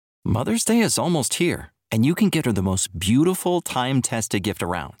Mother's Day is almost here, and you can get her the most beautiful time-tested gift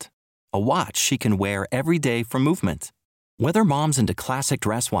around. A watch she can wear every day from Movement. Whether mom's into classic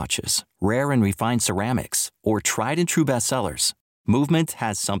dress watches, rare and refined ceramics, or tried and true bestsellers, Movement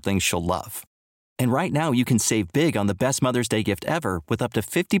has something she'll love. And right now you can save big on the best Mother's Day gift ever with up to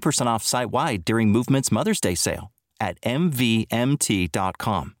 50% off site-wide during Movement's Mother's Day sale at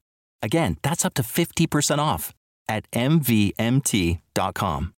mvmt.com. Again, that's up to 50% off at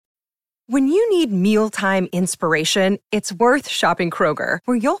mvmt.com. When you need mealtime inspiration, it's worth shopping Kroger,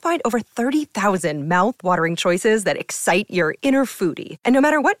 where you'll find over 30,000 mouth-watering choices that excite your inner foodie. And no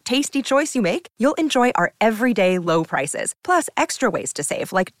matter what tasty choice you make, you'll enjoy our everyday low prices, plus extra ways to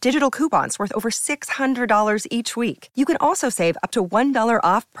save, like digital coupons worth over $600 each week. You can also save up to $1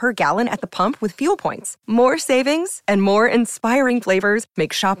 off per gallon at the pump with fuel points. More savings and more inspiring flavors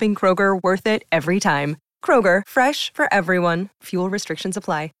make shopping Kroger worth it every time. Kroger, fresh for everyone. Fuel restrictions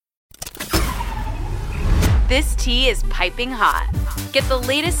apply. This tea is piping hot. Get the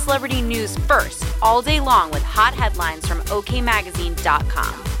latest celebrity news first all day long with hot headlines from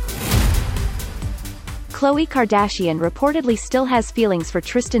okmagazine.com. Khloé Kardashian reportedly still has feelings for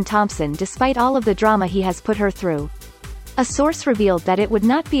Tristan Thompson despite all of the drama he has put her through. A source revealed that it would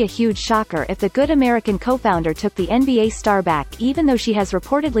not be a huge shocker if the Good American co-founder took the NBA star back, even though she has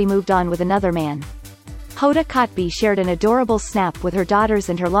reportedly moved on with another man. Hoda Kotb shared an adorable snap with her daughters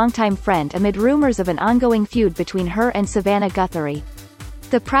and her longtime friend amid rumors of an ongoing feud between her and Savannah.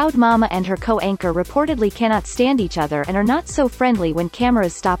 The proud mama and her co-anchor reportedly cannot stand each other and are not so friendly when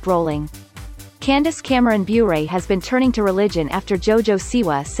cameras stop rolling. Candace Cameron Bure has been turning to religion after JoJo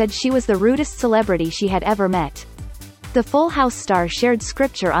Siwa said she was the rudest celebrity she had ever met. The Full House star shared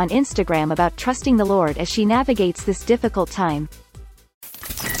scripture on Instagram about trusting the Lord as she navigates this difficult time.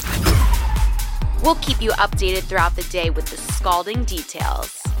 We'll keep you updated throughout the day with the scalding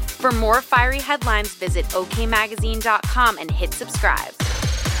details. For more fiery headlines, visit okmagazine.com and hit subscribe.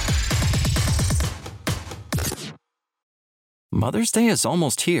 Mother's Day is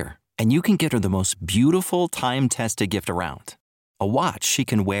almost here, and you can get her the most beautiful time-tested gift around. A watch she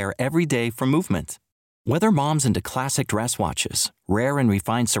can wear every day from Movement. Whether mom's into classic dress watches, rare and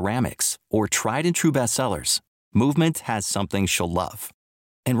refined ceramics, or tried and true bestsellers, Movement has something she'll love.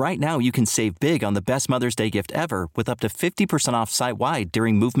 And right now you can save big on the best Mother's Day gift ever with up to 50% off site-wide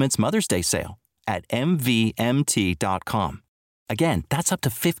during Movement's Mother's Day sale at mvmt.com. Again, that's up to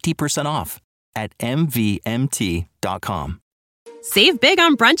 50% off at mvmt.com. Save big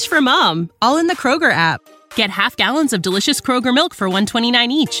on brunch for mom, all in the Kroger app. Get half gallons of delicious Kroger milk for $1.29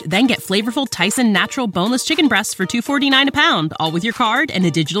 each. Then get flavorful Tyson natural boneless chicken breasts for $2.49 a pound, all with your card and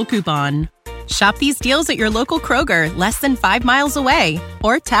a digital coupon. Shop these deals at your local Kroger, less than 5 miles away.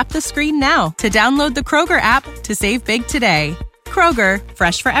 Or tap the screen now to download the Kroger app to save big today. Kroger,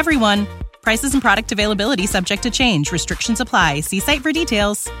 fresh for everyone. Prices and product availability subject to change. Restrictions apply. See site for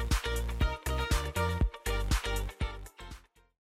details.